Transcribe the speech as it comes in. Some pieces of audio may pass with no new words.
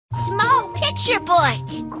picture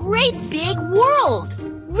book! Great big world!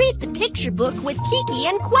 Read the picture book with Kiki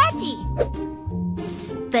and Quacky.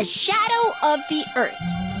 The shadow of the Earth.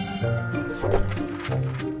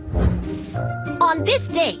 On this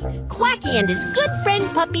day, Quacky and his good friend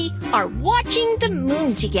Puppy are watching the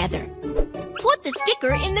moon together. Put the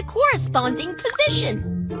sticker in the corresponding position.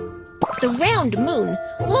 The round moon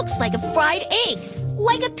looks like a fried egg,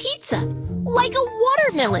 like a pizza, like a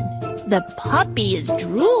watermelon. The puppy is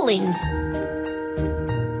drooling.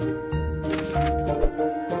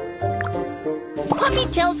 Puppy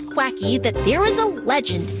tells Quacky that there is a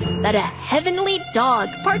legend that a heavenly dog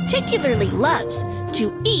particularly loves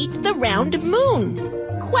to eat the round moon.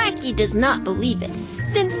 Quacky does not believe it.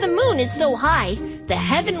 Since the moon is so high, the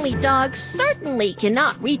heavenly dog certainly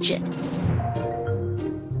cannot reach it.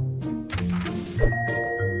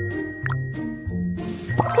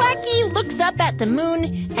 Quacky looks up at the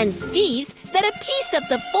moon and sees that a piece of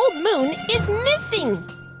the full moon is missing.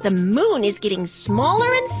 The moon is getting smaller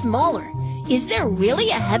and smaller. Is there really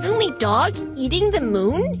a heavenly dog eating the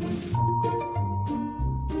moon?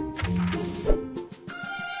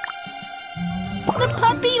 The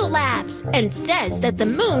puppy laughs and says that the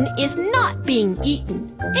moon is not being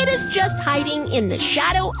eaten. It is just hiding in the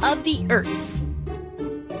shadow of the Earth.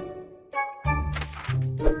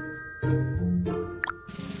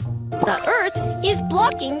 The Earth is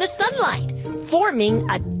blocking the sunlight, forming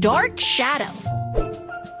a dark shadow.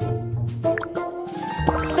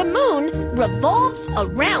 The moon revolves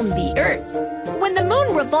around the Earth. When the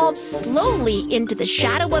moon revolves slowly into the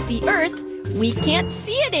shadow of the Earth, we can't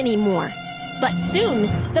see it anymore. But soon,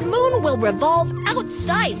 the moon will revolve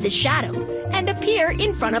outside the shadow and appear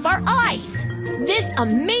in front of our eyes. This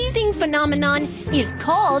amazing phenomenon is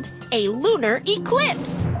called a lunar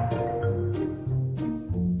eclipse.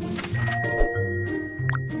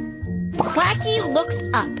 Quacky looks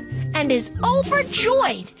up and is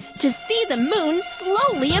overjoyed to see the moon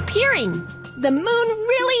slowly appearing. The moon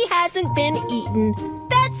really hasn't been eaten.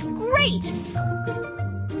 That's great!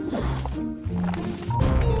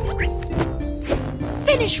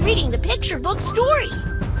 Finish reading the picture book story.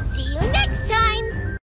 See you next time!